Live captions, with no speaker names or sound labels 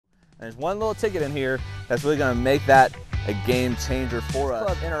there's one little ticket in here that's really going to make that a game changer for us.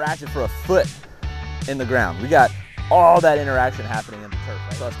 Club interacted for a foot in the ground. We got all that interaction happening in the turf.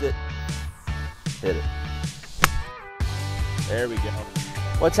 Right? Trust it. Hit it. There we go.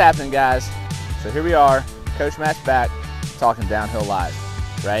 What's happening, guys? So here we are, Coach Matt's back, talking downhill lies,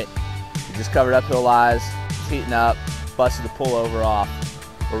 right? We just covered uphill lies, heating up, busted the pullover off.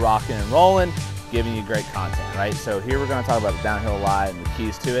 We're rocking and rolling, giving you great content, right? So here we're gonna talk about the downhill lie and the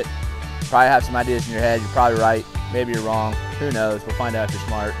keys to it. You probably have some ideas in your head. You're probably right, maybe you're wrong. Who knows? We'll find out if you're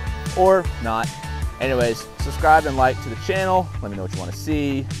smart or not. Anyways, subscribe and like to the channel. Let me know what you want to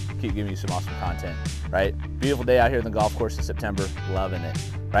see. Keep giving you some awesome content, right? Beautiful day out here in the golf course in September. Loving it,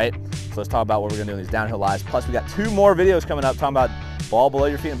 right? So let's talk about what we're gonna do in these downhill lies. Plus we got 2 more videos coming up talking about ball below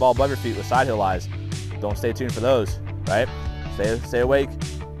your feet and ball above your feet with side hill lies. Don't stay tuned for those, right? Stay awake,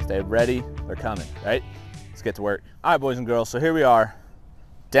 stay ready, they're coming, right? Let's get to work. All right, boys and girls, so here we are,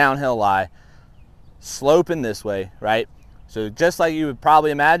 downhill lie, sloping this way, right? So just like you would probably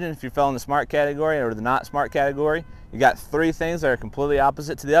imagine if you fell in the smart category or the not smart category, you got 3 things that are completely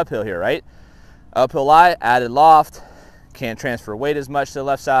opposite to the uphill here, right? Uphill lie, added loft, can't transfer weight as much to the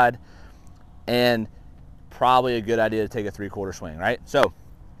left side, and probably a good idea to take a 3/4 swing, right? So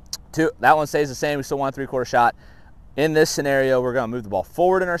that one stays the same. We still want a 3/4 shot. In this scenario, we're gonna move the ball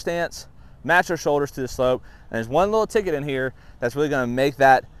forward in our stance, match our shoulders to the slope, and there's one little ticket in here that's really gonna make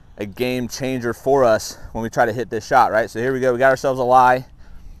that a game changer for us when we try to hit this shot, right? So here we go, we got ourselves a lie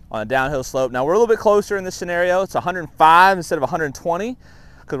on a downhill slope. Now we're a little bit closer in this scenario. It's 105 instead of 120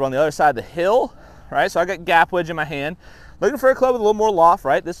 because we're on the other side of the hill, right? So I got gap wedge in my hand. Looking for a club with a little more loft,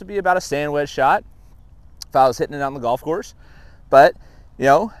 right? This would be about a sand wedge shot if I was hitting it on the golf course. But, you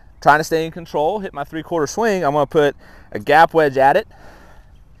know, trying to stay in control, hit my 3/4 swing, I'm gonna put a gap wedge at it.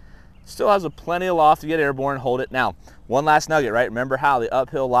 Still has a plenty of loft to get airborne, hold it. Now, one last nugget, right? Remember how the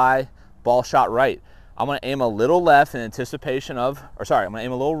uphill lie, ball shot right. I'm gonna aim a little left in anticipation of, or sorry, I'm gonna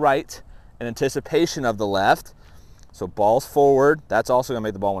aim a little right in anticipation of the left. So ball's forward, that's also gonna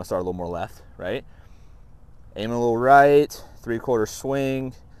make the ball wanna start a little more left, right? Aim a little right, 3/4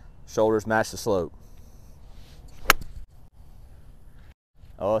 swing, shoulders match the slope.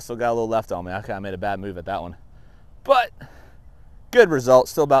 Oh, I still got a little left on me. I kind of made a bad move at that one. But good result,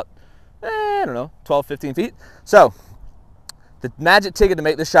 still about, I don't know, 12, 15 feet. So the magic ticket to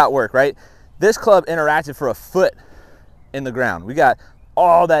make this shot work, right? This club interacted for a foot in the ground. We got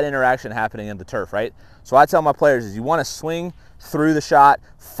all that interaction happening in the turf, right? So I tell my players is you want to swing through the shot,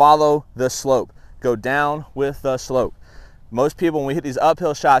 follow the slope, go down with the slope. Most people, when we hit these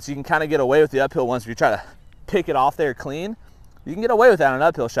uphill shots, you can kind of get away with the uphill ones if you try to pick it off there clean. You can get away with that on an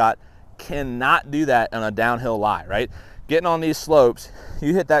uphill shot. Cannot do that on a downhill lie, right? Getting on these slopes,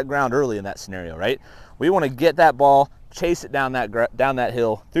 you hit that ground early in that scenario, right? We want to get that ball, chase it down that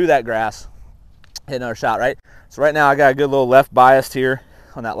hill, through that grass, hit another shot, right? So right now I got a good little left bias here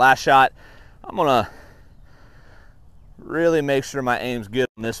on that last shot. I'm gonna really make sure my aim's good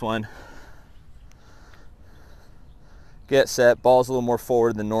on this one. Get set, ball's a little more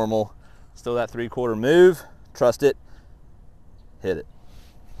forward than normal. Still that 3/4 move, trust it. Hit it.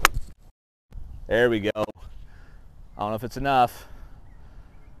 There we go. I don't know if it's enough.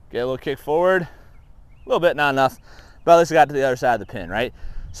 Get a little kick forward. A little bit, not enough. But at least I got to the other side of the pin, right?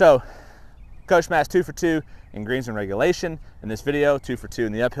 So, Coach Matt's 2 for 2 in greens and regulation. In this video, 2 for 2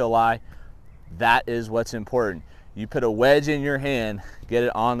 in the uphill lie. That is what's important. You put a wedge in your hand, get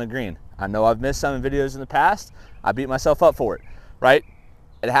it on the green. I know I've missed some videos in the past. I beat myself up for it, right?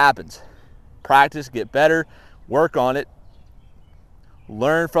 It happens. Practice, get better, work on it.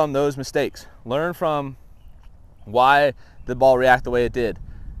 Learn from those mistakes. Learn from why the ball reacted the way it did,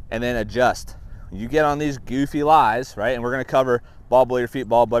 and then adjust. You get on these goofy lies, right? And we're gonna cover ball below your feet,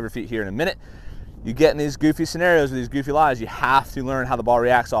 ball above your feet here in a minute. You get in these goofy scenarios with these goofy lies, you have to learn how the ball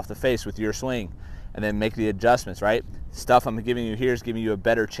reacts off the face with your swing and then make the adjustments, right? Stuff I'm giving you here is giving you a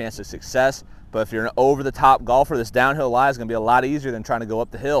better chance of success, but if you're an over-the-top golfer, this downhill lie is gonna be a lot easier than trying to go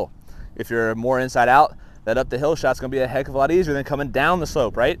up the hill. If you're more inside out, that up the hill shot's gonna be a heck of a lot easier than coming down the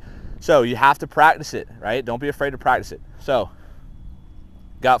slope, right? So you have to practice it, right? Don't be afraid to practice it. So,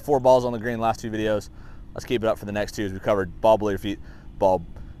 got 4 balls on the green last 2 videos. Let's keep it up for the next 2 as we covered ball below your feet, ball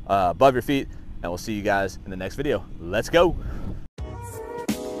above your feet, and we'll see you guys in the next video. Let's go.